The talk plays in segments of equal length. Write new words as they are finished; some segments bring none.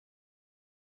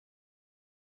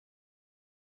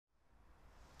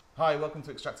Hi, welcome to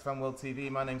Extractor Fan World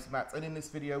TV. My name's Matt, and in this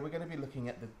video we're going to be looking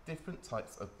at the different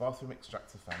types of bathroom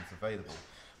extractor fans available.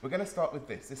 We're going to start with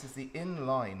this. This is the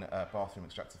inline bathroom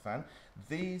extractor fan.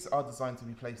 These are designed to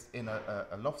be placed in a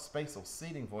loft space or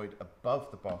ceiling void above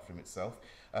the bathroom itself,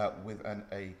 with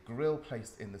a grill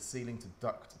placed in the ceiling to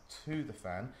duct to the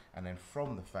fan, and then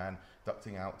from the fan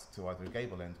ducting out to either a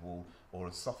gable end wall or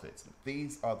a soffit.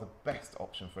 These are the best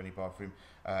option for any bathroom,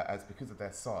 as because of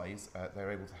their size,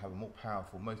 they're able to have a more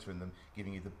powerful motor in them,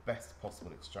 giving you the best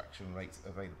possible extraction rate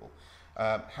available.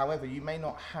 However, you may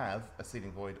not have a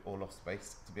ceiling void or loft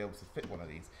space to be able to fit one of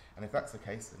these, and if that's the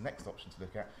case, the next option to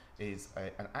look at is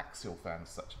an axial fan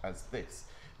such as this.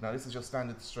 Now, this is your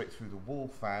standard straight through the wall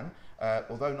fan,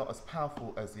 although not as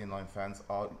powerful as the inline fans,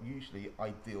 are usually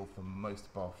ideal for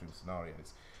most bathroom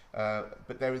scenarios.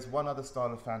 But there is one other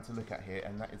style of fan to look at here,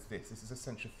 and that is this. This is a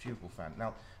centrifugal fan.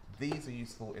 Now, these are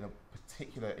useful in a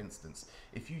particular instance.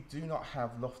 If you do not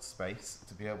have loft space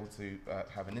to be able to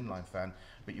have an inline fan,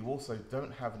 but you also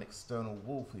don't have an external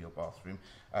wall for your bathroom,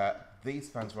 these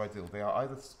fans are ideal. They are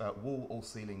either wall or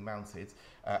ceiling mounted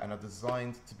and are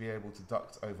designed to be able to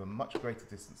duct over much greater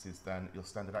distances than your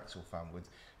standard axial fan would,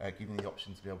 giving you the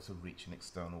option to be able to reach an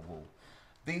external wall.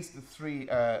 These are the three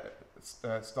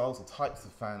styles or types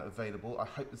of fan available. I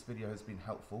hope this video has been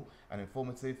helpful and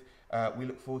informative. We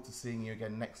look forward to seeing you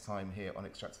again next time here on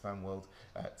Extractor Fan World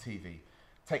TV.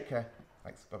 Take care.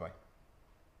 Thanks. Bye-bye.